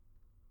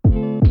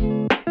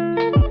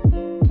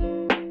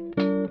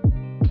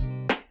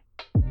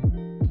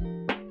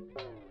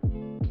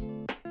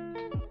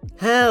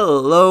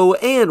Hello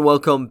and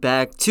welcome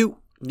back to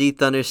the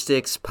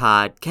Thundersticks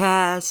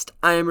podcast.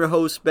 I am your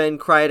host Ben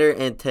Kreider,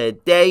 and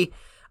today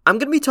I'm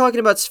going to be talking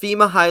about Svi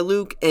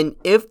Mykhailiuk and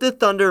if the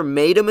Thunder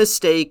made a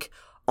mistake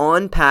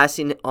on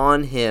passing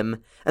on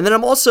him. And then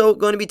I'm also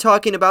going to be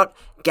talking about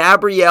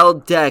Gabriel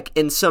Deck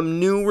and some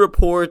new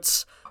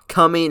reports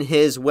coming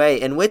his way.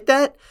 And with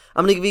that,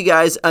 I'm going to give you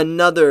guys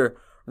another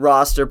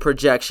roster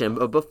projection.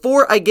 But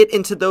before I get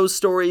into those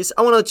stories,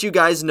 I want to let you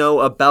guys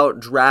know about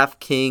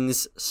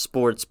DraftKings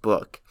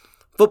Sportsbook.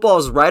 Football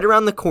is right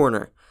around the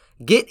corner.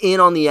 Get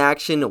in on the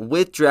action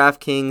with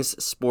DraftKings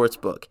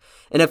Sportsbook,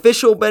 an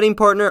official betting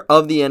partner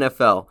of the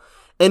NFL.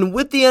 And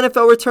with the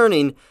NFL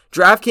returning,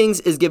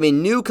 DraftKings is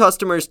giving new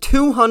customers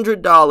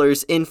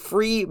 $200 in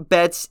free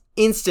bets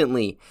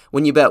instantly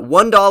when you bet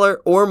 $1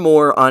 or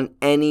more on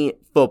any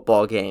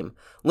football game.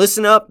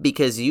 Listen up,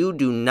 because you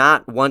do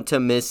not want to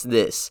miss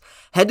this.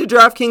 Head to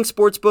DraftKings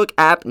Sportsbook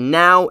app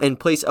now and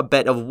place a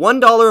bet of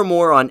 $1 or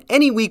more on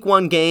any Week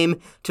 1 game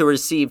to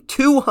receive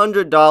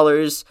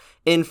 $200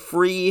 in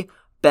free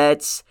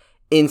bets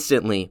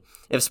instantly.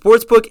 If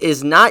Sportsbook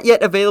is not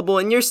yet available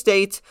in your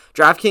state,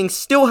 DraftKings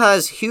still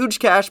has huge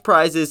cash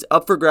prizes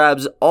up for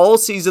grabs all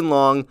season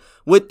long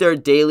with their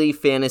daily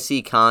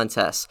fantasy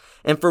contests.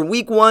 And for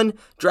Week 1,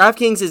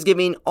 DraftKings is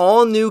giving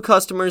all new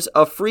customers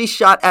a free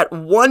shot at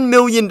 $1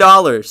 million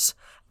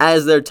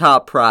as their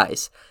top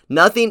prize.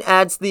 Nothing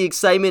adds to the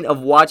excitement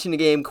of watching a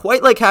game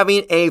quite like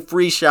having a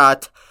free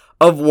shot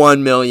of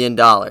 $1 million.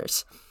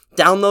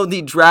 Download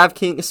the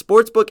DraftKings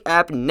Sportsbook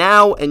app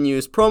now and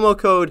use promo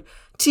code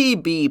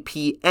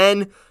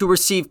TBPN to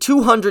receive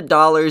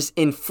 $200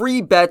 in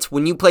free bets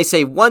when you place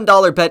a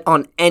 $1 bet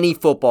on any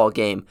football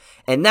game.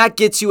 And that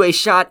gets you a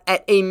shot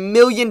at $1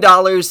 million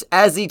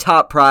as the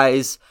top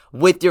prize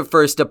with your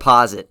first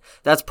deposit.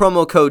 That's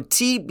promo code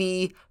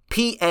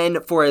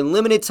TBPN for a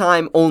limited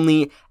time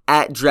only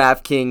at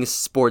DraftKings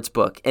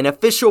Sportsbook, an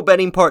official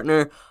betting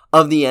partner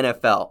of the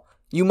NFL.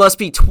 You must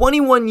be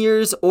 21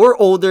 years or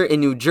older in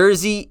New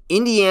Jersey,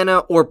 Indiana,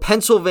 or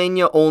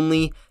Pennsylvania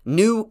only.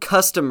 New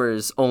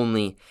customers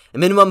only. A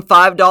minimum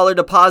 $5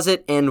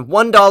 deposit and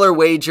 $1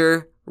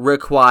 wager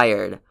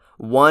required.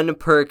 One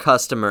per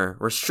customer.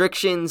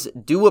 Restrictions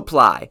do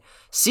apply.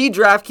 See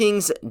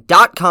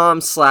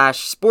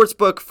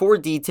DraftKings.com/sportsbook for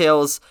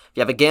details. If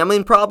you have a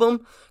gambling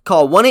problem,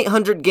 call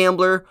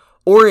 1-800-GAMBLER,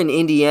 or in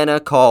Indiana,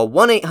 call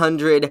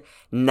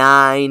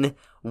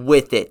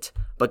 1-800-9-WITH-IT.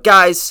 But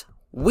guys,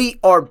 we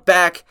are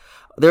back.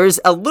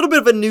 There's a little bit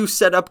of a new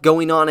setup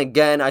going on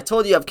again. I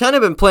told you I've kind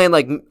of been playing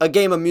like a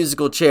game of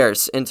musical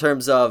chairs in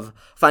terms of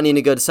finding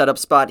a good setup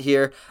spot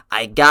here.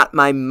 I got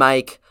my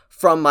mic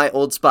from my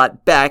old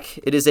spot back.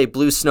 It is a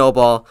Blue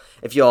Snowball,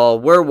 if y'all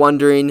were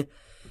wondering.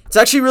 It's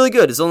actually really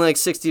good. It's only like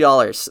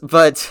 $60.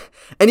 But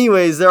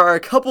anyways, there are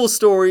a couple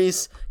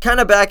stories kind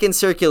of back in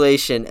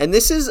circulation. And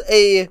this is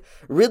a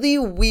really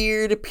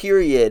weird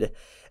period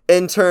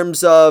in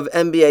terms of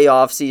NBA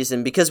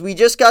offseason, because we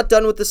just got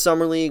done with the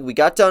Summer League. We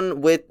got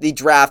done with the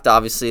draft,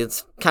 obviously.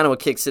 It's kind of what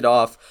kicks it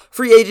off.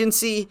 Free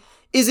agency,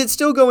 is it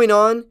still going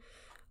on?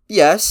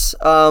 Yes,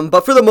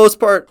 but for the most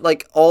part,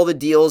 like, all the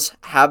deals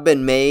have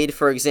been made.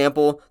 For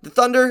example, the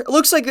Thunder, it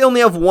looks like they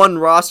only have one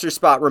roster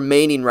spot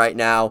remaining right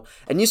now,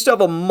 and you still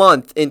have a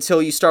month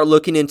until you start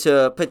looking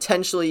into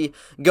potentially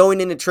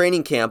going into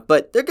training camp.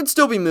 But there can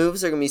still be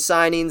moves. There can be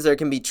signings. There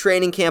can be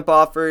training camp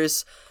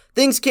offers.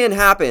 Things can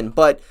happen,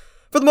 but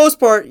for the most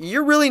part,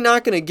 you're really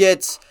not going to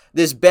get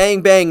this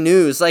bang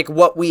news like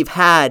what we've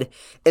had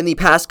in the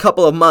past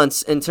couple of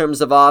months in terms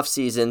of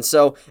offseason.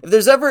 So if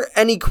there's ever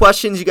any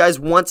questions you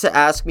guys want to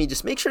ask me,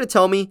 just make sure to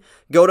tell me.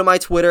 Go to my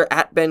Twitter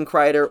at Ben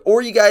Kreider,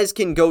 or you guys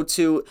can go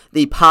to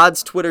the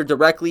pod's Twitter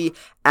directly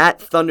at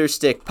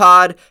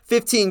ThunderstickPod.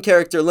 15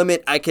 character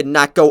limit. I could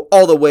not go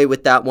all the way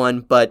with that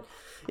one, but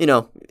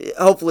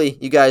hopefully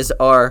you guys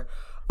are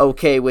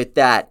okay with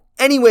that.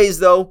 Anyways,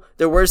 though,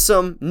 there were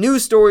some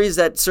news stories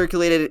that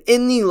circulated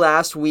in the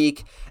last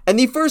week, and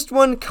the first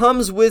one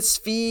comes with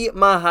Svi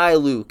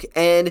Mykhailiuk,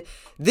 and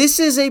this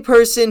is a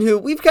person who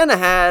we've kind of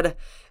had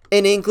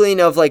an inkling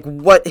of like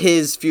what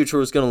his future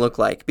was going to look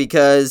like,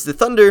 because the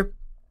Thunder,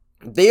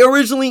 they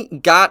originally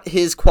got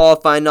his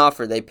qualifying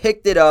offer. They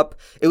picked it up.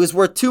 It was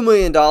worth $2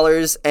 million,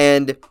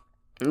 and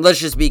let's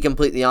just be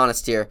completely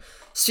honest here.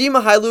 Svi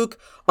Mykhailiuk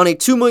on a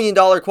 $2 million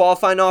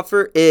qualifying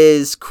offer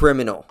is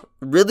criminal.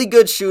 Really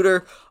good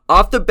shooter.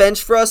 Off the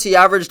bench for us, he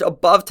averaged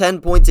above 10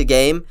 points a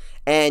game.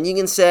 And you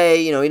can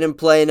say, he didn't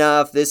play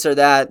enough, this or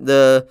that.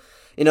 The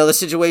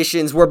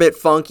situations were a bit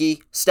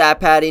funky.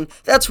 Stat padding,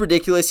 that's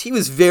ridiculous. He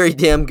was very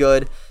damn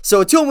good. So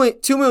a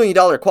 $2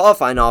 million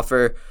qualifying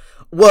offer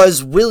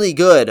was really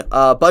good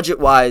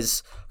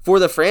budget-wise for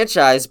the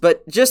franchise.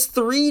 But just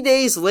 3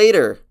 days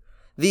later,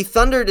 the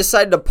Thunder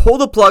decided to pull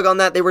the plug on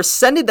that. They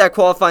rescinded that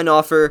qualifying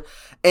offer,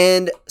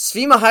 and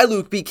Svi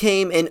Mykhailiuk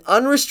became an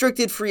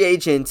unrestricted free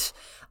agent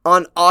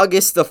on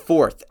August the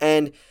 4th.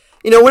 And,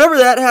 whenever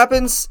that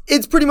happens,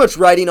 it's pretty much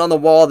writing on the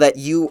wall that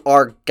you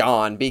are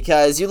gone.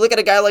 Because you look at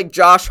a guy like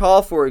Josh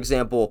Hall, for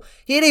example.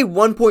 He had a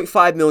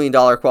 $1.5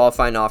 million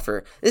qualifying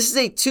offer. This is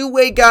a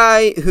two-way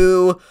guy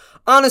who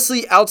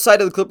honestly,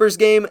 outside of the Clippers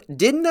game,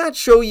 did not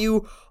show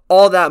you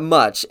all that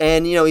much.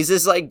 And, he's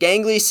this like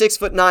gangly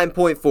 6'9"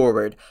 point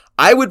forward.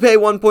 I would pay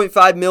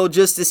 1.5 mil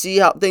just to see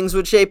how things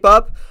would shape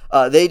up.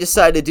 They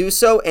decided to do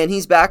so, and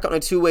he's back on a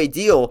two-way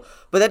deal.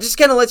 But that just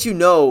kind of lets you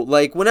know,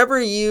 like, whenever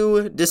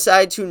you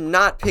decide to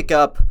not pick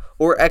up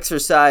or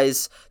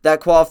exercise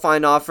that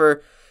qualifying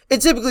offer,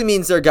 it typically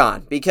means they're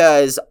gone,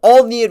 because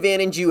all the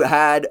advantage you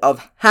had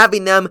of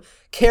having them,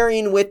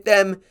 carrying with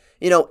them,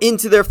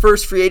 into their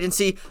first free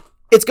agency,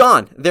 it's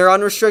gone. They're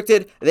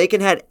unrestricted. They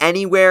can head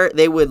anywhere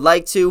they would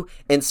like to,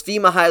 and Svi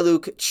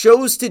Mykhailiuk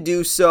chose to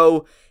do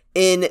so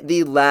in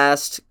the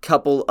last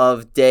couple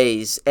of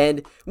days.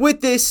 And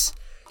with this,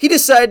 he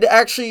decided to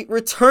actually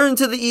return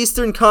to the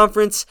Eastern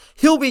Conference.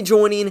 He'll be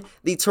joining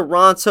the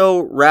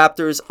Toronto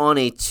Raptors on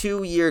a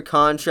 2-year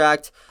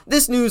contract.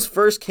 This news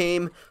first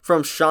came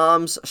from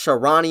Shams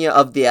Charania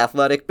of The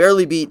Athletic.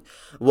 Barely beat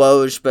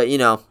Woj, but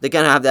they're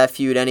going to have that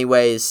feud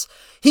anyways.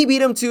 He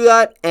beat him to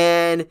that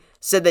and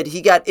said that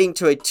he got inked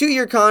to a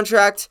 2-year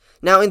contract.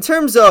 Now, in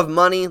terms of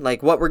money,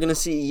 like what we're going to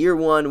see year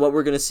 1, what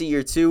we're going to see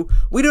year 2,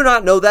 we do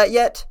not know that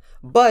yet.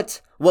 But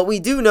what we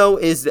do know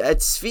is that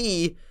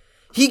Svi,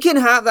 he can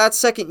have that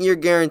second year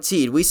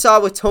guaranteed. We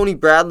saw with Tony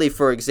Bradley,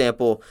 for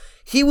example.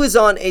 He was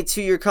on a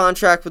 2-year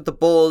contract with the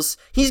Bulls.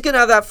 He's going to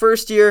have that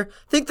first year.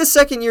 I think the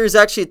second year is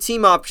actually a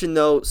team option,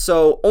 though,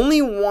 so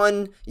only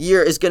 1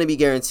 year is going to be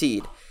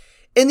guaranteed.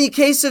 In the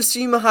case of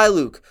Svi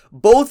Mykhailiuk,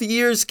 both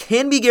years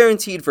can be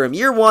guaranteed for him.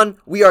 Year 1,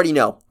 we already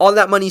know. All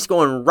that money's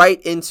going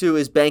right into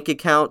his bank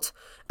account.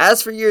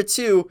 As for year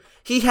 2,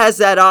 he has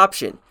that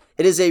option.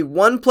 It is a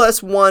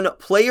 1+1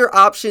 player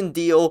option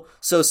deal,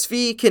 so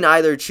Svi can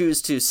either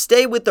choose to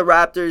stay with the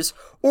Raptors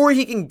or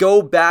he can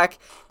go back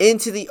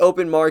into the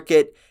open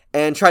market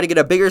and try to get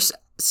a bigger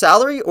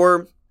salary,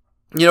 or,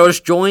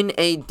 just join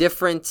a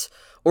different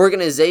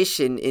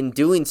organization in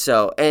doing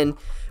so. And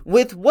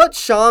with what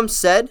Shams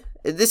said,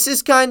 this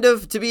is kind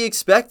of to be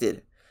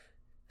expected.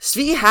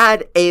 Svi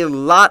had a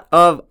lot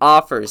of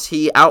offers.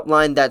 He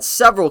outlined that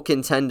several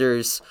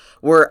contenders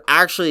were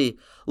actually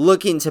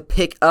looking to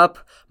pick up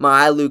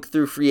Mykhailiuk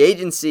through free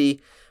agency,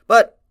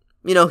 but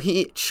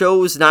he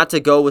chose not to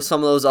go with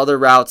some of those other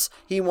routes.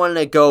 He wanted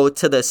to go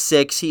to the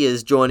 6. He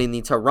is joining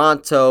the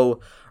Toronto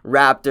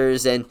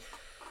Raptors, and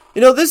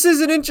this is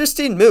an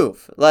interesting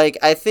move. Like,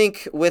 I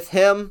think with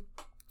him,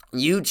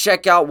 you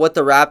check out what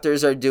the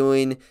Raptors are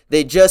doing.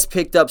 They just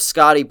picked up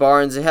Scotty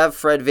Barnes. They have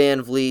Fred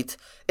VanVleet.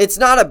 It's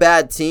not a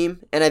bad team,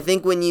 and I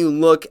think when you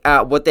look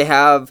at what they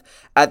have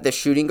at the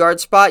shooting guard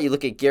spot, you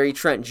look at Gary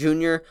Trent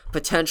Jr.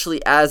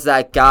 potentially as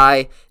that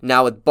guy.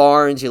 Now with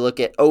Barnes, you look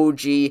at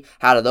OG.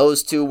 How do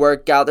those two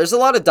work out? There's a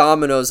lot of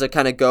dominoes that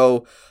kind of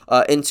go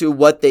into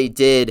what they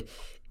did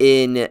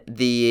in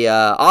the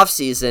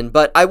offseason.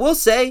 But I will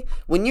say,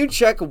 when you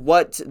check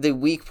what the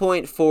weak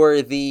point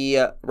for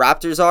the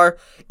Raptors are,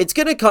 it's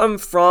going to come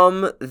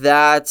from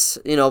that,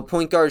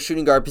 point guard,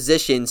 shooting guard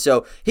position.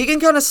 So he can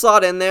kind of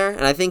slot in there,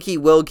 and I think he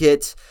will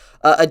get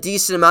a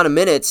decent amount of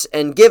minutes.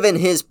 And given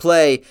his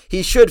play,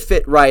 he should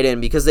fit right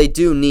in, because they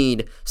do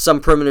need some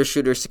perimeter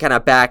shooters to kind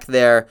of back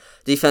their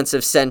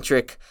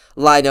defensive-centric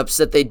lineups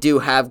that they do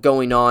have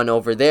going on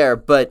over there.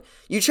 But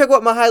you check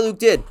what Mykhailiuk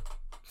did.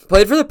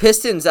 Played for the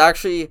Pistons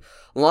actually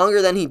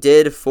longer than he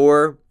did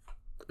for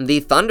the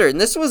Thunder. And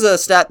this was a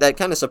stat that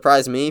kind of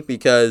surprised me,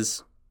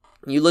 because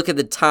you look at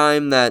the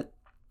time that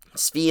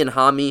Svi and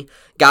Hami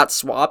got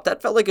swapped,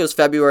 that felt like it was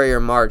February or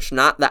March,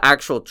 not the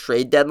actual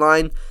trade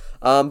deadline.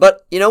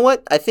 But you know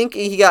what? I think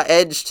he got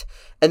edged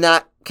in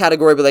that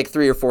category by like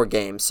 3 or 4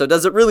 games. So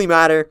does it really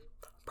matter?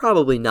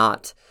 Probably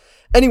not.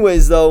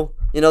 Anyways, though,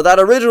 that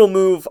original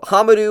move,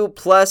 Hamidou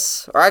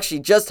plus, or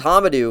actually just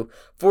Hamidou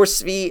for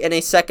Svi in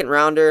a second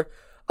rounder.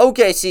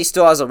 OKC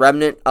still has a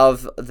remnant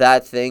of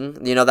that thing,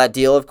 that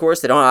deal, of course.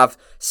 They don't have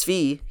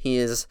Svi. He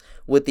is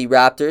with the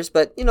Raptors,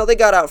 but, they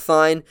got out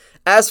fine.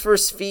 As for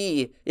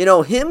Svi,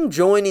 him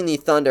joining the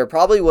Thunder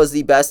probably was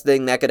the best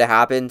thing that could have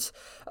happened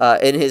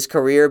in his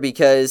career,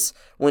 because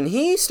when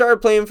he started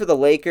playing for the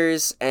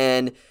Lakers,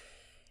 and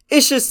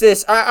it's just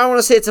this, I don't want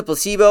to say it's a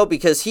placebo,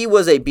 because he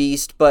was a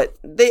beast, but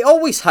they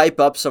always hype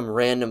up some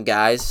random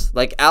guys.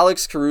 Like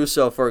Alex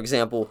Caruso, for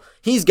example,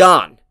 he's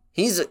gone.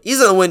 He's in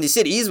the Windy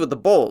City. He's with the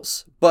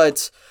Bulls.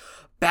 But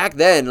back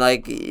then,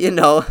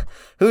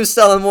 who's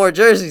selling more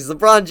jerseys,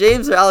 LeBron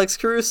James or Alex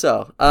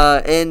Caruso?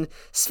 And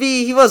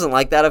Svi, he wasn't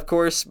like that, of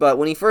course. But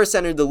when he first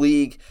entered the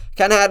league,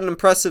 kind of had an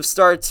impressive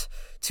start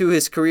to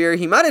his career.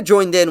 He might have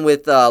joined in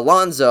with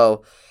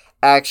Lonzo,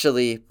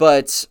 actually.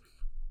 But,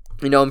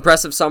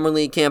 impressive summer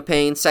league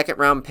campaign,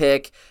 second-round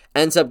pick.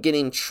 Ends up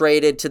getting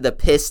traded to the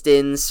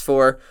Pistons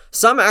for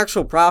some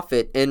actual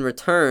profit in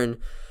return.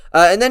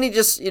 And then he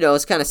just,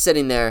 is kind of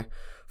sitting there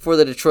for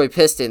the Detroit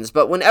Pistons.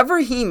 But whenever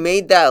he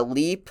made that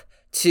leap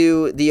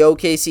to the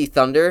OKC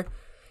Thunder,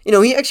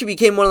 he actually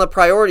became one of the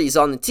priorities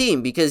on the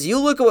team, because you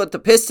look at what the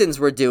Pistons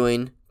were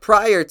doing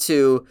prior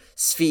to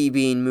Svi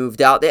being moved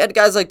out. They had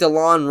guys like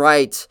DeLon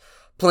Wright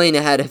playing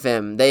ahead of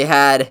him. They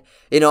had,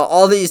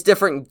 all these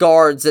different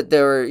guards that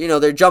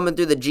they're jumping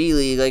through the G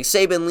League. Like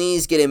Saban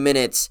Lee's getting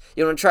minutes.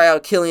 You want to try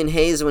out Killian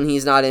Hayes when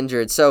he's not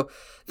injured. So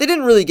they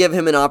didn't really give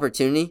him an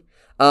opportunity.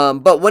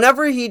 But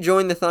whenever he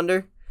joined the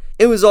Thunder,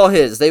 it was all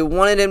his. They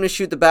wanted him to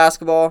shoot the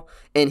basketball,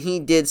 and he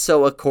did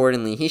so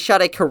accordingly. He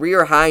shot a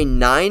career-high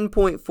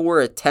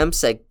 9.4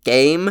 attempts a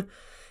game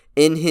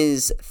in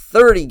his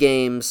 30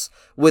 games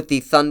with the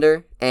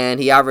Thunder, and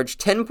he averaged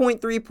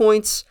 10.3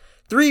 points,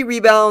 3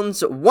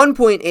 rebounds,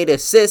 1.8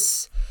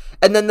 assists,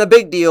 and then the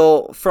big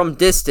deal from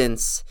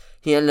distance,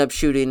 he ended up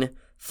shooting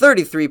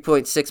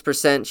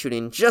 33.6%,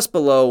 shooting just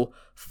below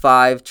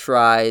 5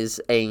 tries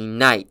a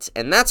night.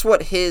 And that's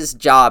what his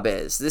job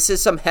is. This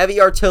is some heavy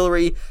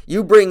artillery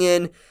you bring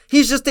in.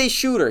 He's just a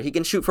shooter. He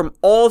can shoot from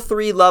all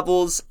 3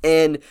 levels,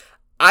 and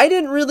I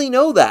didn't really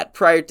know that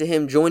prior to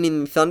him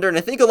joining the Thunder, and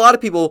I think a lot of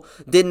people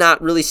did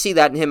not really see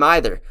that in him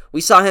either.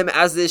 We saw him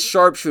as this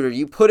sharpshooter.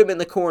 You put him in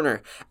the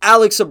corner.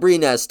 Alex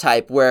Abrines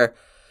type, where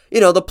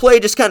the play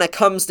just kind of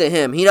comes to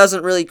him. He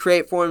doesn't really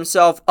create for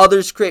himself.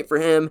 Others create for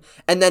him,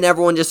 and then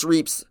everyone just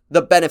reaps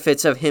the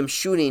benefits of him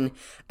shooting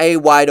a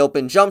wide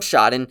open jump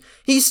shot. And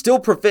he's still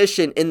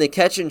proficient in the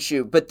catch and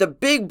shoot, but the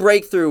big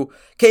breakthrough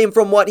came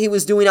from what he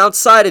was doing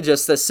outside of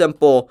just the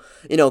simple,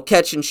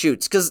 catch and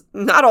shoots, because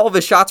not all of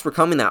his shots were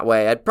coming that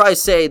way. I'd probably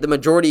say the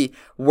majority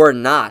were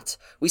not.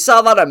 We saw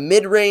a lot of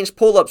mid-range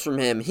pull-ups from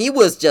him. He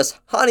was just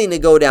hunting to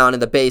go down in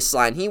the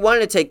baseline. He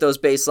wanted to take those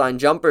baseline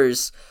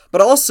jumpers,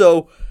 but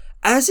also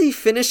as a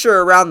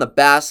finisher around the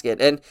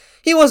basket. And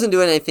he wasn't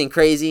doing anything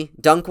crazy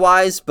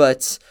dunk-wise,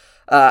 but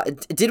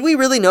did we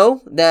really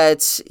know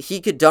that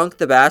he could dunk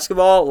the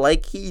basketball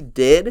like he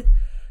did?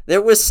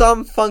 There was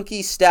some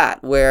funky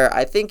stat where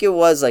I think it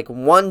was like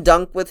 1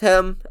 dunk with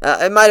him.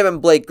 It might have been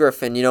Blake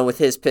Griffin, with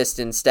his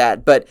Pistons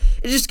stat, but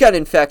it just got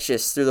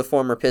infectious through the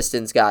former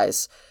Pistons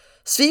guys.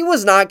 Svi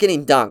was not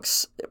getting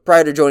dunks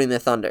prior to joining the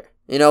Thunder.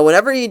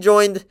 Whenever he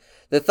joined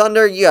the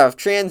Thunder, you have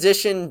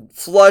transition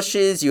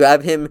flushes, you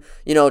have him,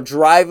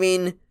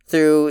 driving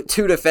through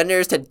 2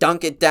 defenders to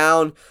dunk it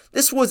down.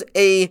 This was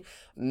a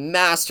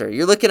master.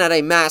 You're looking at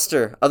a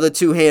master of the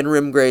 2-hand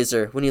rim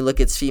grazer when you look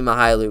at Svi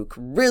Mykhailiuk.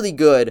 Really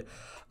good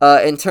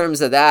in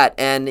terms of that,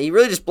 and he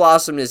really just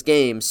blossomed his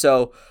game.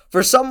 So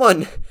for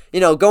someone,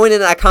 going into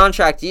that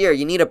contract year,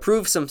 you need to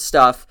prove some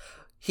stuff.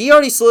 He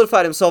already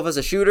solidified himself as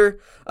a shooter,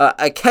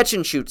 a catch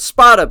and shoot,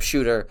 spot up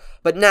shooter,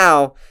 but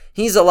now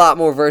he's a lot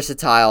more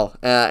versatile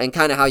and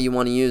kind of how you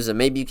want to use him.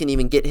 Maybe you can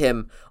even get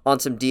him on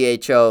some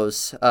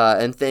DHOs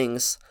and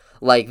things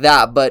like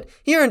that. But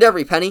he earned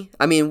every penny.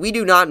 I mean, we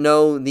do not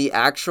know the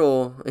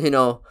actual,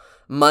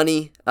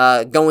 money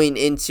going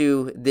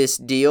into this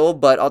deal.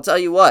 But I'll tell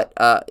you what,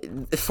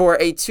 for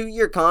a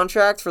 2-year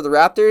contract for the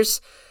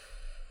Raptors,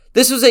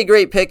 this was a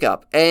great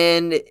pickup.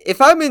 And if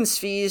I'm in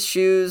Svi's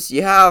shoes,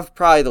 you have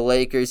probably the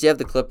Lakers, you have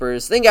the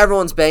Clippers. I think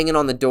everyone's banging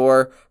on the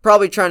door,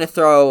 probably trying to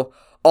throw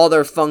all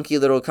their funky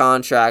little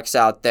contracts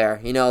out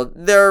there.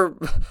 They're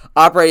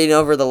operating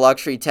over the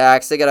luxury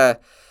tax. They got to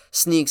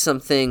sneak some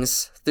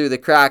things through the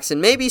cracks.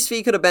 And maybe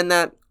Svi could have been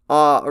that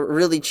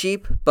really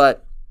cheap,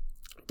 but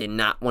did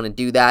not want to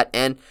do that.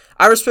 And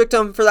I respect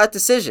him for that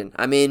decision.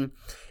 I mean,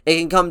 it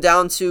can come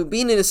down to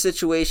being in a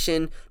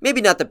situation,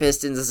 maybe not the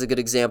Pistons is a good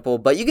example,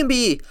 but you can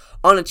be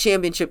on a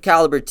championship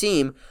caliber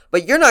team,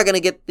 but you're not going to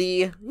get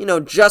the,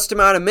 just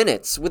amount of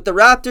minutes. With the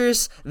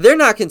Raptors, they're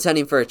not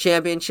contending for a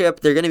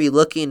championship. They're going to be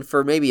looking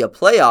for maybe a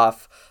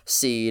playoff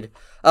seed,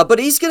 but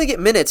he's going to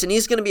get minutes, and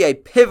he's going to be a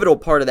pivotal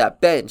part of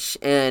that bench.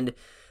 And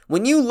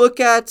when you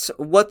look at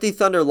what the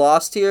Thunder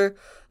lost here,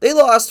 they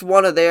lost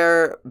one of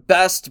their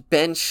best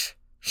bench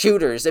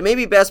shooters and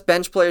maybe best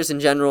bench players in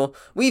general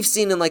we've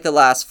seen in like the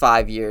last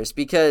 5 years,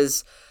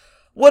 because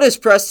what has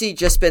Presti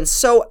just been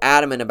so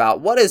adamant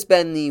about? What has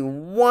been the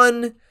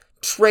one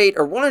trait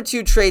or 1 or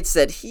 2 traits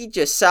that he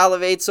just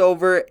salivates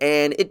over?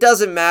 And it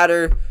doesn't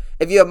matter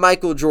if you have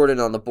Michael Jordan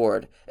on the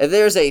board. If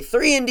there's a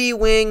 3-and-D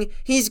wing,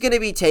 he's going to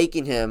be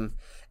taking him,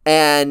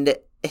 and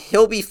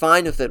he'll be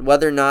fine with it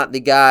whether or not the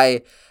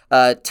guy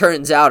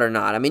turns out or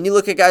not. I mean, you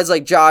look at guys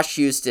like Josh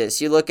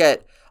Eustace, you look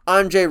at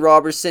Andre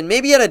Robertson,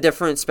 maybe at a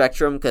different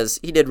spectrum,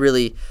 because he did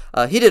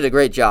a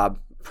great job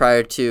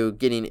prior to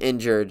getting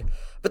injured.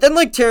 But then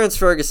like Terrence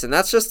Ferguson,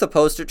 that's just the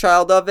poster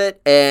child of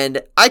it,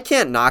 and I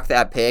can't knock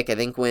that pick. I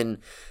think when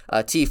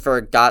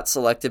T-Ferg got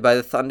selected by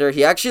the Thunder,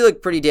 he actually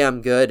looked pretty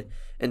damn good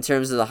in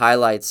terms of the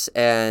highlights,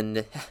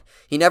 and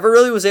he never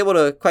really was able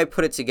to quite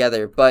put it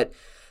together, but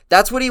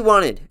that's what he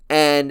wanted.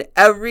 And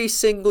every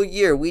single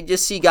year, we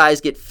just see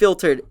guys get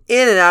filtered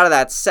in and out of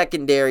that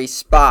secondary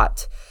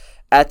spot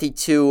at the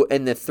 2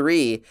 and the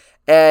 3,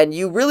 and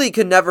you really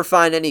could never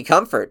find any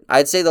comfort.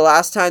 I'd say the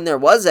last time there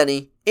was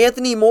any,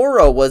 Anthony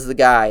Morrow was the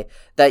guy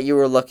that you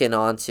were looking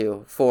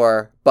onto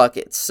for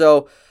buckets.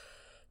 So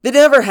they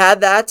never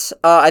had that.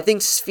 I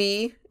think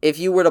Svi, if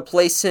you were to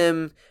place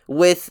him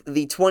with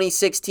the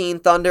 2016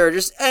 Thunder, or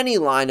just any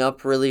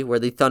lineup really where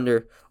the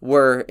Thunder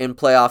were in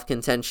playoff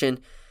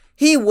contention,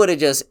 he would have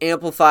just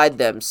amplified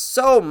them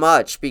so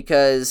much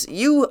because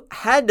you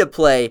had to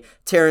play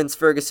Terrence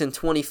Ferguson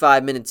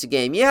 25 minutes a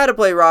game. You had to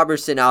play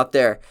Robertson out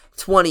there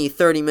 20,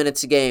 30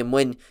 minutes a game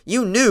when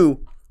you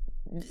knew,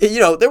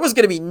 there was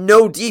going to be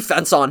no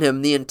defense on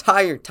him the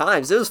entire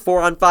time. So it was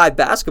 4-on-5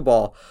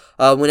 basketball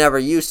whenever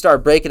you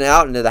start breaking it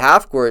out into the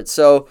half court.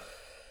 So,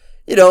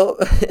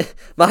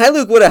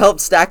 Mykhailiuk would have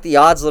helped stack the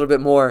odds a little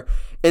bit more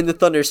in the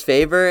Thunder's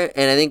favor.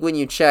 And I think when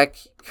you check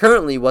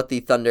currently what the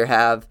Thunder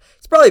have,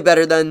 it's probably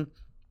better than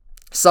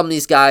some of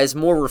these guys,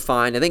 more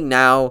refined. I think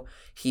now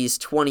he's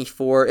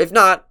 24, if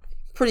not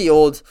pretty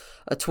old,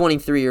 a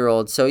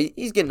 23-year-old. So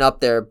he's getting up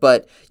there.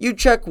 But you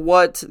check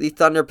what the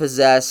Thunder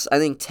possess. I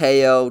think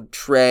Teo,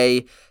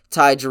 Trey,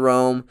 Ty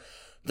Jerome,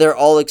 they're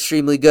all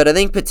extremely good. I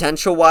think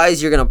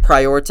potential-wise, you're going to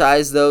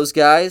prioritize those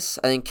guys.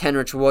 I think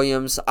Kenrich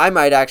Williams, I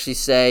might actually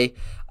say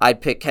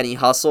I'd pick Kenny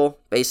Hustle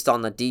based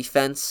on the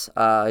defense,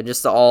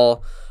 just the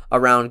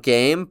all-around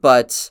game.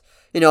 But,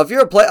 if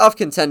you're a playoff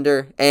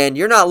contender and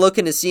you're not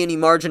looking to see any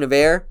margin of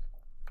error,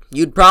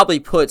 you'd probably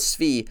put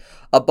Svi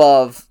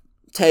above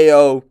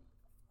Teo,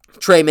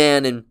 Trey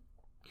Mann, and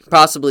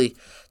possibly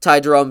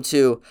Ty Jerome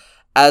too,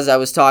 as I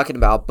was talking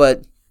about.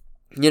 But,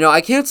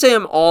 I can't say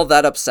I'm all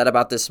that upset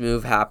about this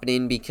move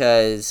happening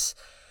because,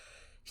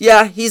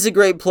 yeah, he's a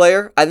great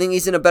player. I think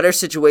he's in a better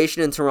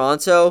situation in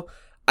Toronto.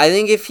 I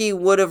think if he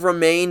would have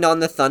remained on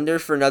the Thunder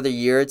for another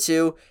year or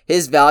two,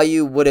 his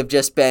value would have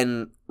just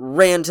been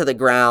ran to the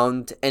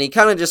ground, and he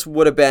kind of just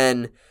would have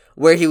been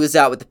where he was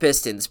at with the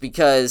Pistons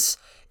because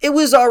it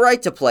was all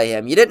right to play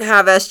him. You didn't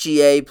have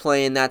SGA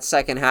playing that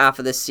second half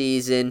of the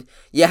season.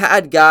 You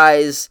had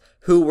guys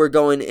who were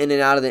going in and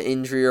out of the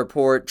injury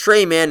report.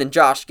 Trey Mann and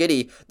Josh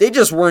Giddey, they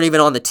just weren't even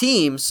on the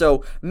team,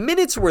 so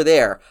minutes were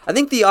there. I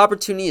think the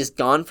opportunity is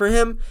gone for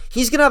him.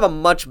 He's going to have a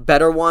much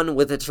better one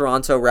with the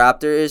Toronto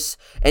Raptors,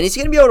 and he's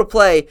going to be able to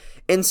play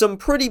in some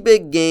pretty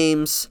big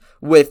games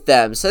with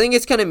them. So I think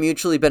it's kind of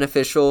mutually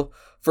beneficial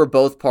for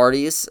both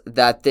parties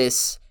that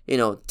this,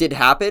 did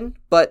happen,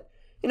 but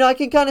I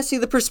can kind of see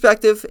the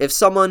perspective. If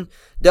someone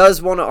does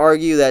want to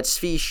argue that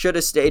Svi should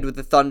have stayed with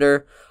the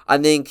Thunder, I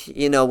think,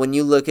 when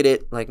you look at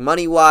it, like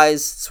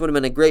money-wise, this would have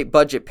been a great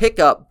budget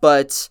pickup,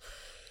 but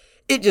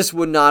it just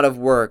would not have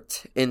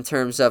worked in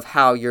terms of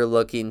how you're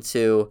looking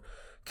to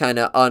kind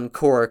of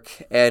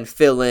uncork and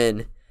fill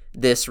in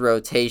this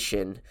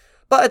rotation.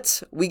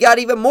 But we got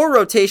even more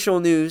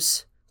rotational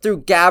news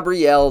through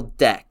Gabriel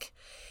Deck.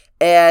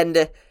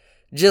 And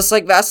just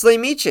like Vasilij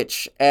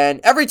Micic, and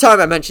every time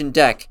I mention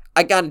Deck,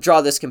 I gotta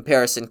draw this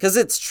comparison because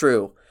it's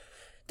true.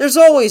 There's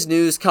always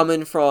news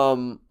coming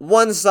from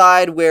one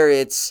side where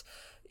it's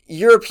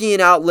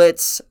European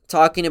outlets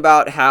talking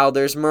about how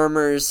there's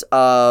murmurs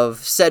of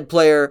said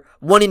player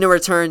wanting to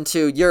return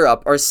to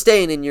Europe or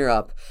staying in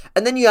Europe.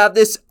 And then you have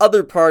this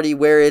other party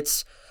where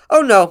it's,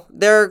 oh no,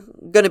 they're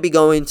going to be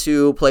going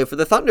to play for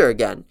the Thunder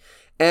again.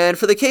 And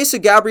for the case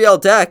of Gabriel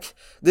Deck,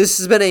 this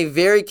has been a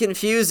very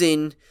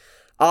confusing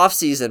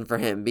offseason for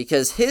him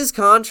because his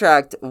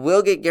contract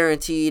will get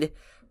guaranteed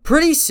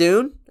pretty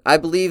soon. I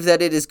believe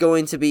that it is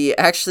going to be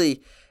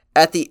actually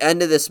at the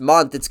end of this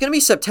month. It's going to be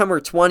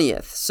September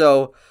 20th.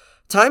 So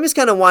time is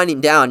kind of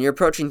winding down. You're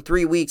approaching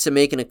 3 weeks of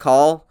making a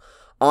call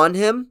on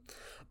him.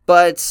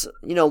 But,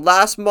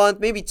 last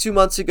month, maybe 2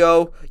 months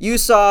ago, you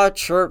saw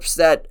chirps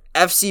that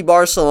FC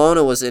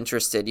Barcelona was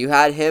interested. You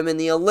had him in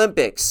the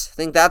Olympics. I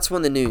think that's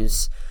when the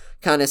news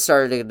kind of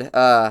started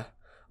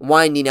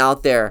winding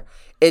out there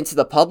into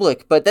the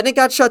public. But then it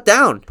got shut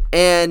down.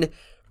 And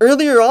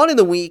earlier on in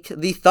the week,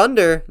 the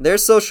Thunder, their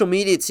social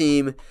media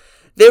team,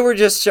 they were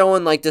just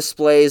showing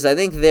displays. I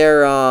think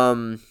their,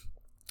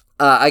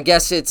 I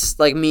guess it's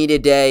media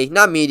day,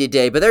 not media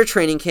day, but their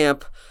training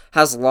camp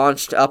has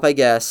launched up, I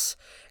guess.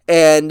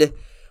 And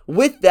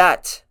with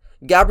that,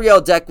 Gabriel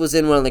Deck was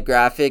in one of the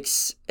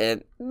graphics,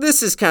 and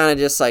this is kind of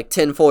just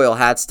tinfoil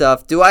hat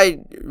stuff. Do I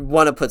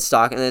want to put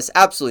stock in this?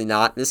 Absolutely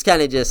not. This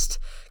kind of just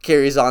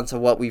carries on to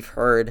what we've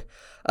heard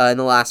in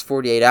the last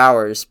 48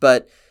 hours,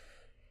 but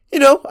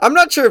I'm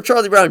not sure if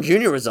Charlie Brown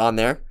Jr. was on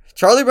there.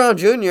 Charlie Brown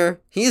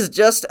Jr., he's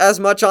just as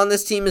much on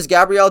this team as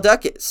Gabriel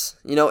Deck is.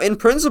 In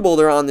principle,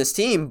 they're on this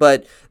team,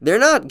 but they're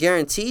not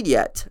guaranteed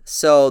yet.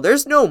 So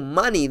there's no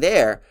money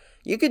there.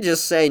 You could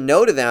just say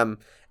no to them,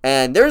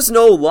 and there's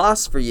no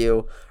loss for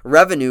you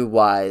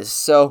revenue-wise.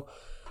 So,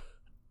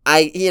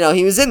 he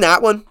was in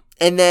that one.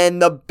 And then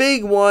the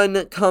big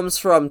one comes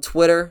from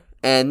Twitter,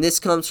 and this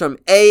comes from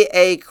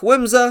A.A.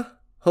 Quimza.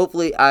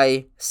 Hopefully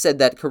I said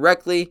that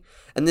correctly.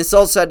 And this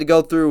also had to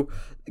go through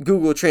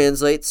Google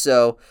Translate,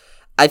 so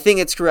I think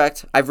it's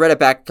correct. I've read it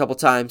back a couple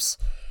times.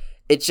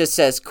 It just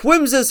says,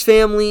 Quimza's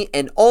family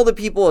and all the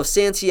people of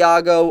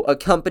Santiago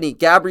accompany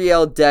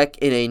Gabriel Deck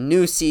in a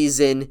new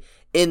season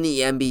in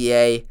the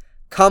NBA.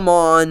 Come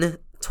on,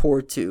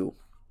 Tour 2.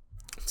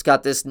 It's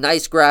got this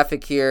nice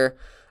graphic here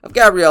of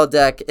Gabriel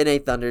Deck in a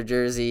Thunder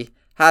jersey.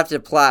 Have to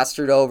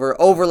plaster it over.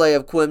 Overlay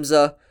of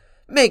Quimza.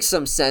 Makes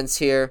some sense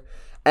here.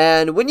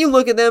 And when you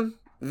look at them,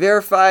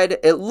 verified,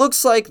 it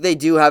looks like they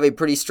do have a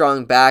pretty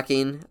strong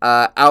backing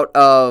out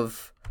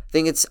of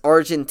think it's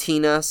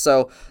Argentina.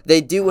 So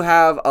they do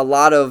have a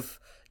lot of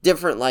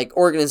different like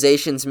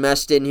organizations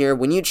meshed in here.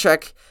 When you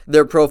check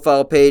their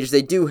profile page,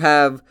 they do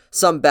have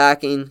some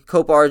backing,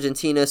 Copa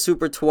Argentina,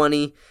 Super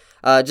 20,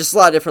 just a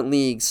lot of different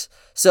leagues.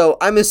 So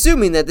I'm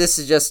assuming that this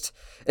is just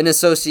an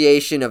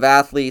association of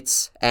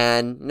athletes,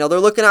 and they're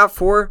looking out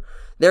for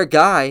their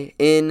guy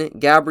in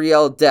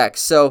Gabriel Deck.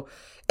 So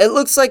it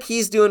looks like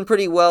he's doing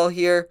pretty well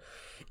here.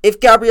 If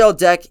Gabriel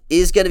Deck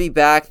is going to be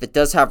back, that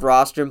does have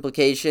roster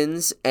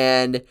implications,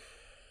 and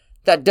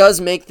that does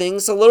make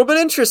things a little bit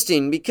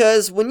interesting,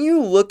 because when you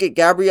look at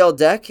Gabriel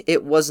Deck,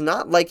 it was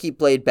not like he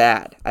played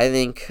bad. I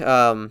think,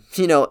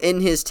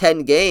 in his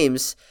 10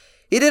 games,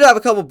 he did have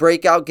a couple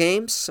breakout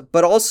games,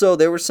 but also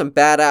there were some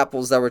bad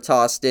apples that were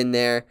tossed in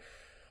there.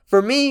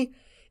 For me,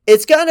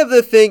 it's kind of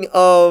the thing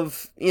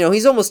of,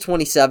 he's almost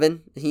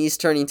 27. He's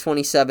turning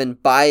 27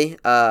 by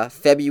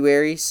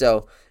February,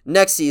 so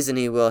next season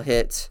he will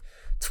hit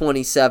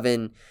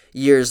 27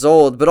 years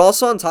old. But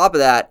also on top of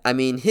that,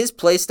 his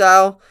play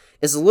style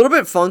is a little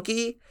bit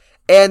funky,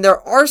 and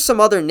there are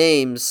some other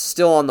names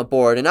still on the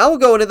board, and I will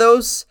go into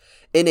those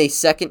in a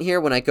second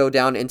here when I go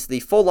down into the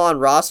full-on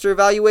roster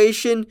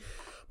evaluation.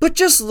 But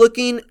just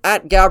looking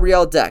at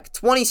Gabriel Deck,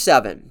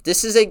 27.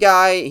 This is a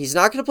guy, he's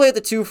not going to play at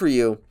the 2 for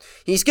you.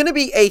 He's going to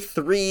be a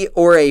 3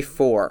 or a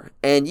 4.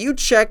 And you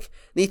check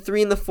the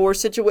 3 and the 4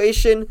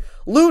 situation,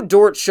 Lou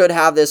Dort should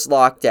have this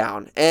locked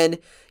down. And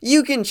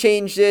you can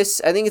change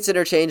this. I think it's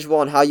interchangeable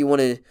on how you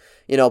want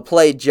to,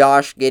 play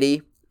Josh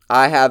Giddey.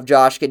 I have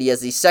Josh Giddey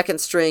as the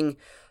second string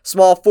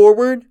small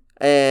forward,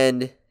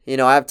 and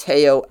I have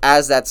Teo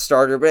as that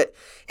starter, but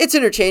it's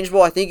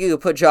interchangeable. I think you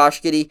could put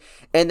Josh Giddey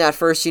in that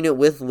first unit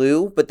with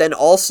Lou, but then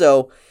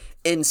also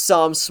in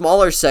some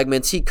smaller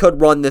segments, he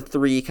could run the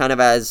 3 kind of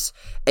as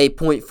a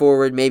point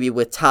forward, maybe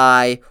with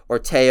Ty or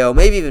Teo,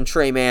 maybe even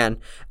Trey Mann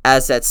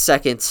as that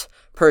second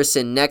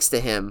person next to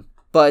him.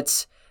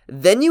 But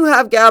then you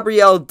have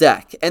Gabriel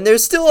Deck, and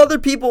there's still other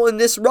people in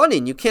this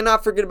running. You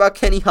cannot forget about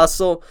Kenny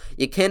Hustle.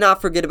 You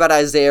cannot forget about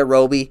Isaiah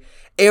Roby.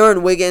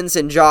 Aaron Wiggins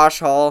and Josh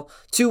Hall,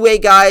 two-way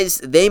guys,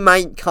 they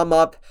might come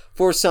up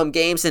for some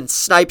games and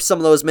snipe some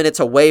of those minutes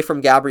away from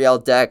Gabriel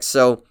Deck.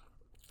 So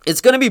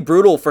it's going to be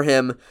brutal for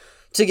him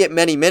to get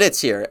many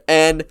minutes here.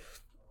 And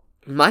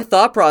my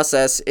thought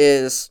process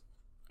is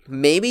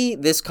maybe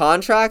this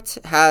contract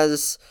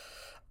has,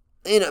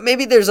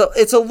 maybe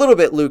it's a little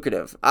bit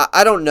lucrative.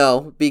 I don't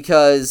know,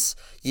 because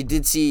you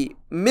did see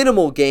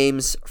minimal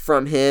games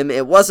from him.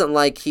 It wasn't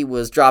like he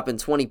was dropping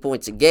 20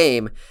 points a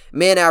game.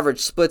 Man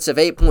average splits of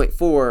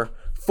 8.4,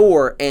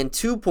 4, and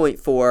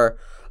 2.4.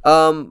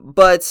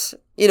 But,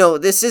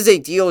 this is a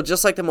deal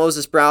just like the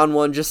Moses Brown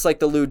one, just like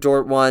the Lou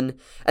Dort one.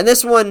 And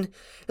this one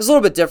is a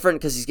little bit different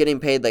because he's getting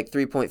paid like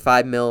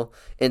 $3.5 million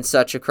and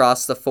such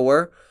across the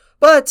 4.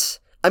 But,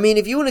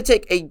 if you want to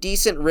take a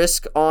decent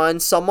risk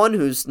on someone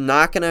who's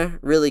not going to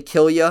really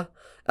kill you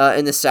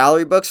in the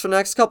salary books for the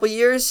next couple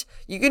years,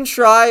 you can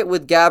try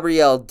with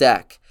Gabriel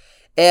Deck.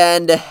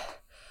 And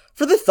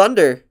for the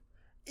Thunder,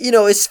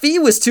 Svi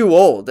was too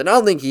old, and I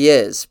don't think he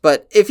is.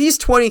 But if he's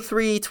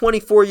 23,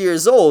 24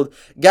 years old,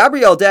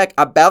 Gabriel Deck,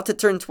 about to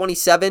turn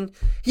 27,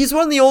 he's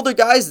one of the older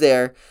guys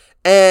there,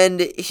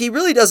 and he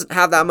really doesn't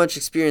have that much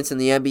experience in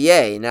the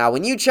NBA. Now,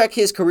 when you check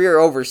his career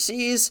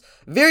overseas,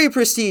 very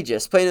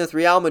prestigious, playing with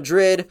Real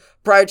Madrid,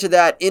 prior to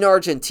that in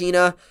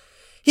Argentina.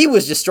 He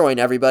was destroying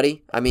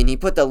everybody. He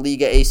put the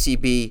Liga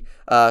ACB,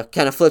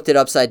 kind of flipped it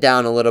upside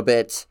down a little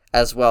bit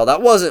as well.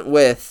 That wasn't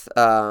with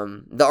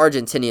the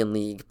Argentinian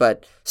league,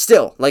 but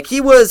still,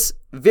 he was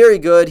very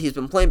good. He's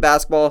been playing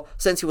basketball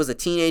since he was a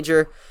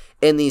teenager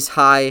in these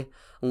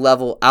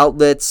high-level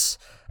outlets.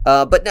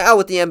 But now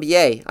with the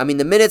NBA,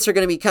 the minutes are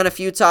going to be kind of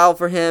futile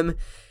for him.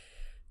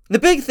 The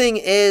big thing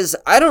is,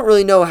 I don't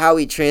really know how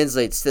he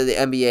translates to the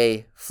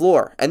NBA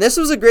floor. And this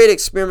was a great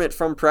experiment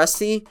from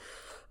Presti.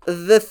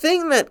 The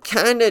thing that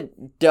kind of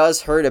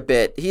does hurt a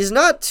bit, he's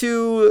not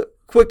too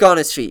quick on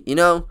his feet,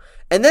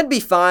 And that'd be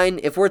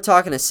fine if we're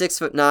talking a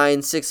 6'9",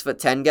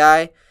 6'10"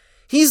 guy.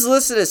 He's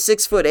listed as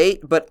 6'8",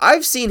 but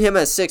I've seen him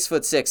as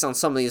 6'6" on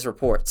some of these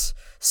reports.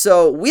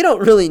 So we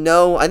don't really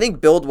know. I think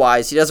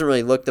build-wise, he doesn't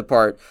really look the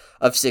part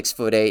of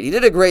 6'8". He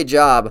did a great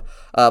job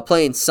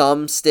playing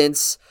some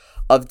stints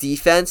of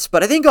defense,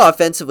 but I think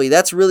offensively,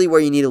 that's really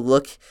where you need to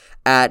look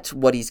at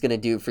what he's going to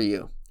do for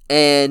you.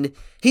 And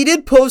he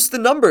did post the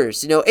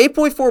numbers,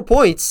 8.4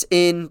 points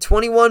in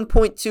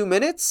 21.2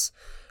 minutes.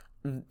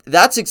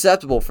 That's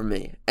acceptable for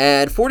me.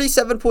 And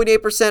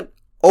 47.8%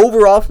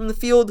 overall from the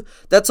field,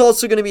 that's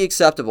also going to be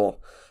acceptable.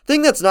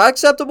 Thing that's not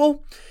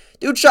acceptable,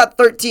 dude shot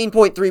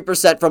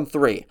 13.3% from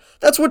 3.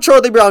 That's what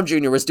Charlie Brown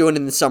Jr. was doing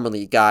in the Summer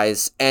League,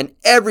 guys. And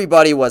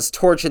everybody was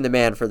torching the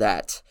man for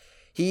that.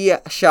 He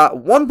shot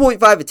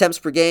 1.5 attempts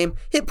per game,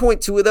 hit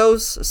 0.2 of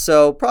those,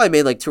 so probably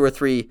made like 2 or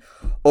 3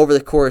 over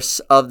the course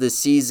of the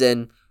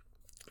season.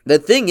 The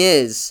thing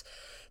is,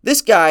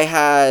 this guy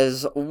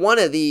has one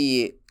of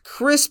the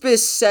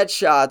crispest set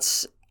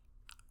shots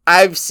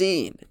I've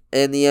seen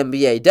in the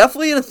NBA.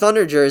 Definitely in a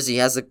Thunder jersey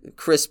has the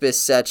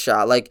crispest set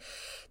shot.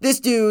 This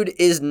dude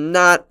is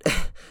not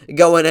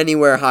going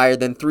anywhere higher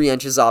than 3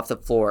 inches off the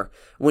floor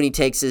when he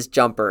takes his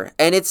jumper.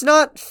 And it's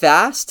not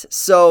fast,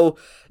 so,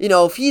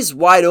 if he's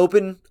wide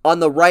open on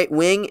the right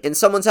wing and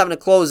someone's having to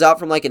close out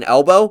from like an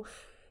elbow,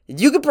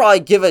 you could probably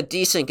give a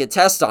decent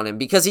contest on him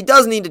because he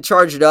does need to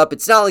charge it up.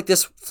 It's not like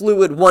this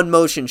fluid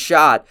one-motion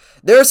shot.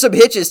 There are some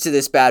hitches to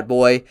this bad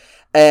boy,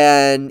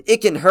 and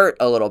it can hurt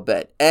a little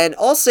bit. And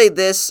I'll say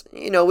this,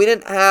 we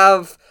didn't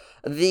have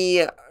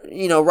the,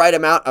 right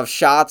amount of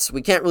shots.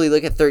 We can't really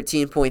look at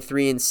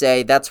 13.3 and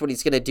say that's what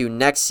he's going to do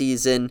next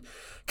season.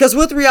 Because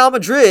with Real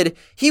Madrid,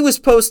 he was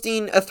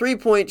posting a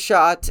 3-point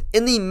shot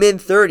in the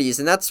mid-30s,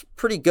 and that's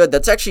pretty good.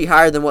 That's actually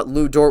higher than what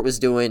Lou Dort was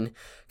doing,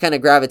 kind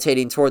of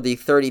gravitating toward the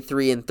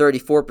 33 and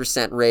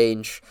 34%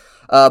 range.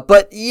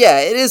 But yeah,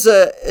 it is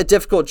a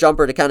difficult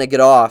jumper to kind of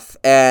get off.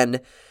 And,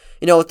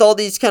 with all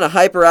these kind of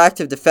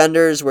hyperactive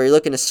defenders where you're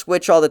looking to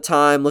switch all the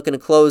time, looking to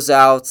close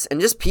out, and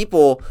just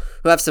people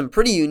who have some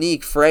pretty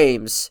unique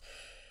frames,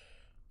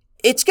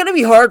 it's going to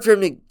be hard for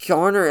him to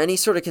garner any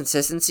sort of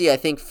consistency, I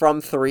think,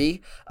 from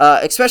 3,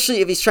 especially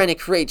if he's trying to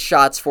create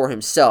shots for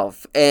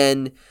himself.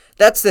 And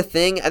that's the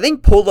thing. I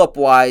think pull-up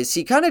wise,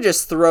 he kind of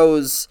just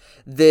throws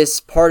this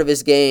part of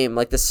his game,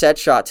 like the set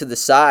shot, to the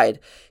side.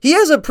 He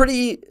has a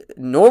pretty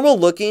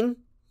normal-looking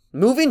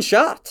moving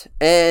shot,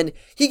 and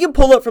he can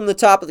pull up from the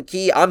top of the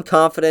key. I'm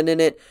confident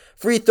in it.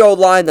 Free throw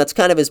line, that's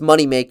kind of his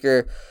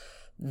moneymaker.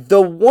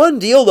 The one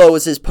deal, though,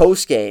 is his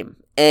post game,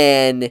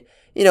 and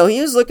he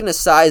was looking to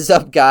size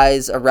up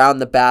guys around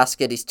the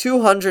basket. He's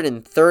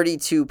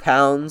 232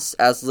 pounds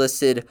as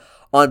listed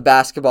on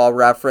Basketball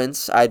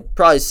Reference. I'd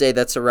probably say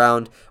that's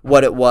around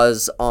what it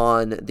was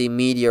on the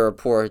media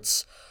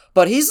reports.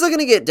 But he's looking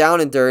to get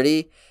down and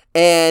dirty,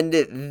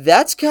 and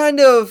that's kind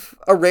of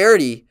a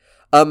rarity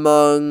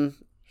among,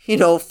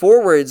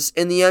 forwards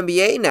in the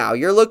NBA now.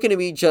 You're looking to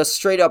be just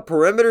straight up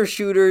perimeter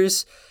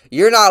shooters.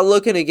 You're not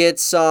looking to get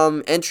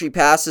some entry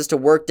passes to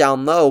work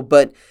down low,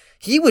 but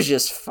he was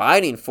just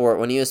fighting for it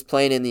when he was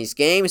playing in these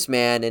games,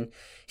 man, and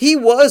he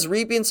was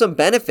reaping some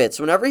benefits.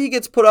 Whenever he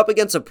gets put up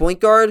against a point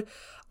guard,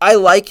 I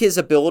like his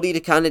ability to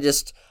kind of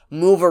just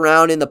move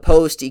around in the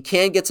post. He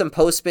can get some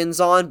post spins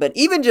on, but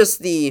even just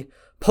the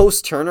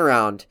post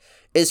turnaround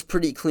is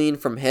pretty clean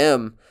from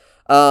him.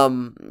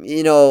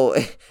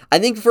 I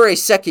think for a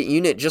second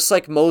unit, just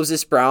like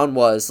Moses Brown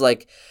was,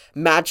 like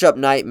matchup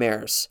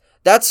nightmares.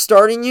 That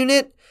starting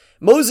unit,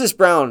 Moses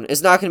Brown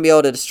is not going to be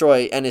able to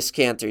destroy Enes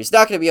Kanter. He's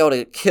not going to be able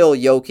to kill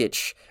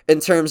Jokic in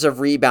terms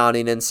of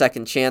rebounding and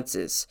second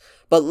chances.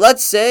 But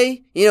let's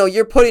say,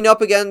 you're putting him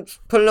up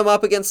against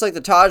like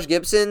the Taj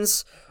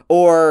Gibsons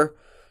or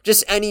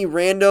just any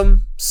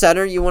random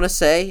center you want to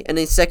say in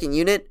a second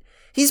unit.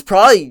 He's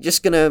probably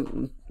just going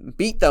to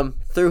beat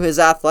them through his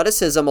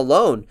athleticism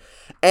alone.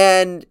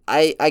 And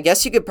I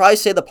guess you could probably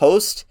say the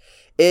post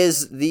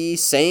is the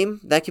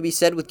same that can be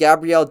said with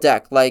Gabriel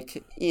Deck.